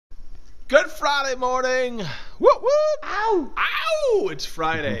Good Friday morning. Woot woot. Ow. Ow. It's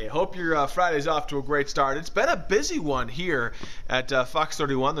Friday. Hope your Friday's off to a great start. It's been a busy one here at Fox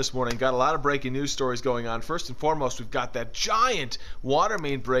 31 this morning. Got a lot of breaking news stories going on. First and foremost, we've got that giant water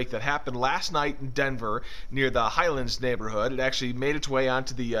main break that happened last night in Denver near the Highlands neighborhood. It actually made its way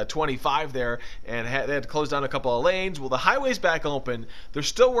onto the 25 there, and they had to close down a couple of lanes. Well, the highway's back open. They're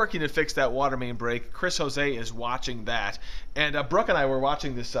still working to fix that water main break. Chris Jose is watching that. And Brooke and I were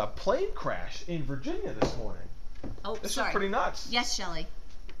watching this plane crash in Virginia this morning. Oh, This sorry. was pretty nuts. Yes, Shelley.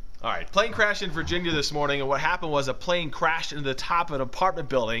 All right, plane crash in Virginia this morning, and what happened was a plane crashed into the top of an apartment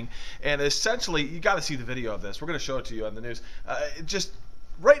building, and essentially, you got to see the video of this. We're going to show it to you on the news. Just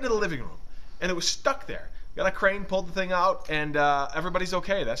right into the living room, and it was stuck there. Got a crane, pulled the thing out, and everybody's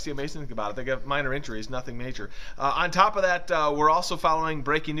okay. That's the amazing thing about it. They got minor injuries, nothing major. On top of that, we're also following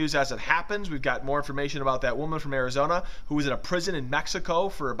breaking news as it happens. We've got more information about that woman from Arizona who was in a prison in Mexico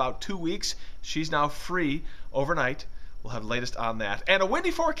for about 2 weeks. She's now free overnight. We'll have the latest on that. And a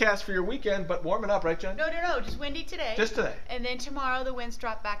windy forecast for your weekend, but warming up, right, Jen? No, just windy today. Just today. And then tomorrow the winds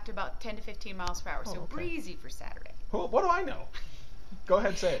drop back to about 10 to 15 miles per hour, so okay. breezy for Saturday. What do I know? Go ahead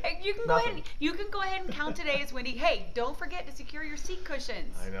and say it. You can go ahead and count today as windy. Hey, don't forget to secure your seat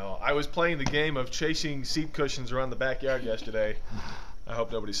cushions. I know. I was playing the game of chasing seat cushions around the backyard yesterday. I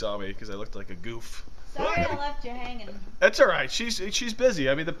hope nobody saw me because I looked like a goof. Sorry I left you hanging. That's all right. She's busy.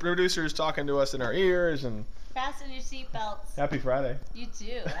 I mean, the producer is talking to us in our ears, and Fasten your seatbelts. happy Friday. You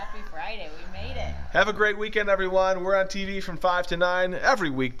too. Happy Friday. We made it. Have a great weekend, everyone. We're on TV from 5 to 9 every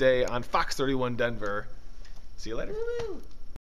weekday on Fox 31 Denver. See you later. Woo-hoo.